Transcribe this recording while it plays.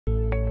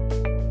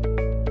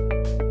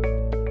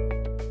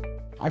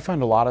I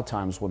find a lot of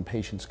times when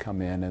patients come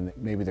in and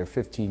maybe they're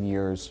 15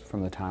 years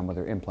from the time where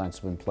their implants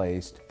have been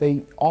placed,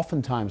 they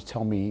oftentimes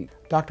tell me,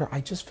 "Doctor,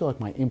 I just feel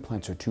like my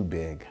implants are too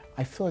big.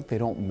 I feel like they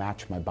don't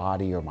match my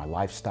body or my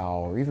lifestyle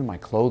or even my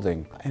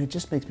clothing, and it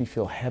just makes me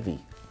feel heavy."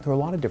 There are a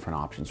lot of different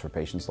options for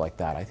patients like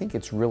that. I think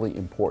it's really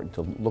important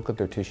to look at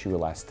their tissue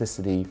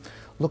elasticity,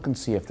 look and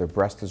see if their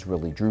breast is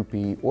really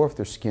droopy or if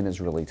their skin is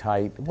really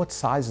tight, what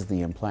size is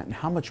the implant, and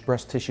how much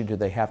breast tissue do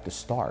they have to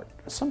start.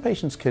 Some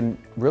patients can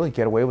really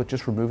get away with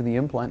just removing the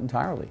implant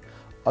entirely.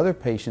 Other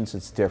patients,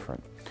 it's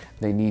different.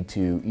 They need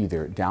to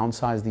either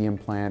downsize the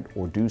implant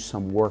or do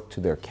some work to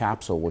their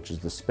capsule, which is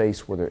the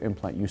space where their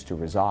implant used to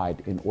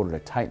reside, in order to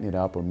tighten it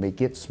up or make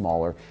it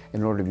smaller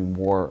in order to be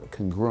more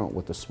congruent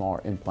with the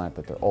smaller implant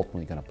that they're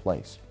ultimately going to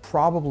place.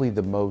 Probably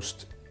the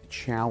most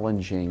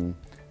challenging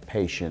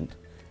patient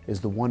is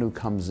the one who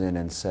comes in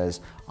and says,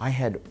 "I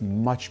had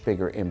much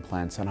bigger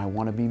implants and I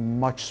want to be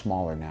much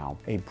smaller now."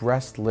 A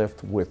breast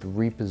lift with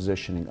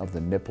repositioning of the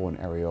nipple and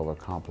areolar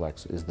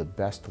complex is the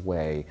best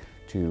way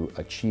to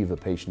achieve a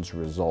patient's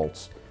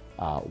results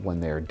when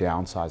they're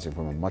downsizing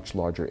from a much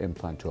larger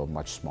implant to a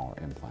much smaller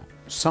implant.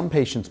 Some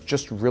patients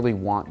just really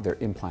want their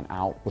implant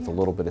out with a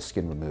little bit of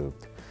skin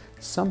removed.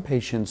 Some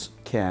patients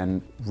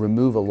can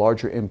remove a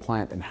larger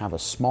implant and have a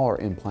smaller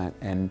implant,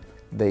 and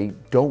they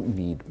don't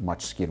need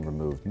much skin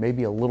removed,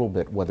 maybe a little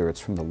bit, whether it's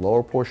from the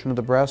lower portion of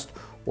the breast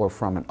or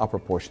from an upper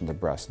portion of the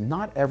breast.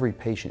 Not every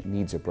patient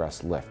needs a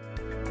breast lift.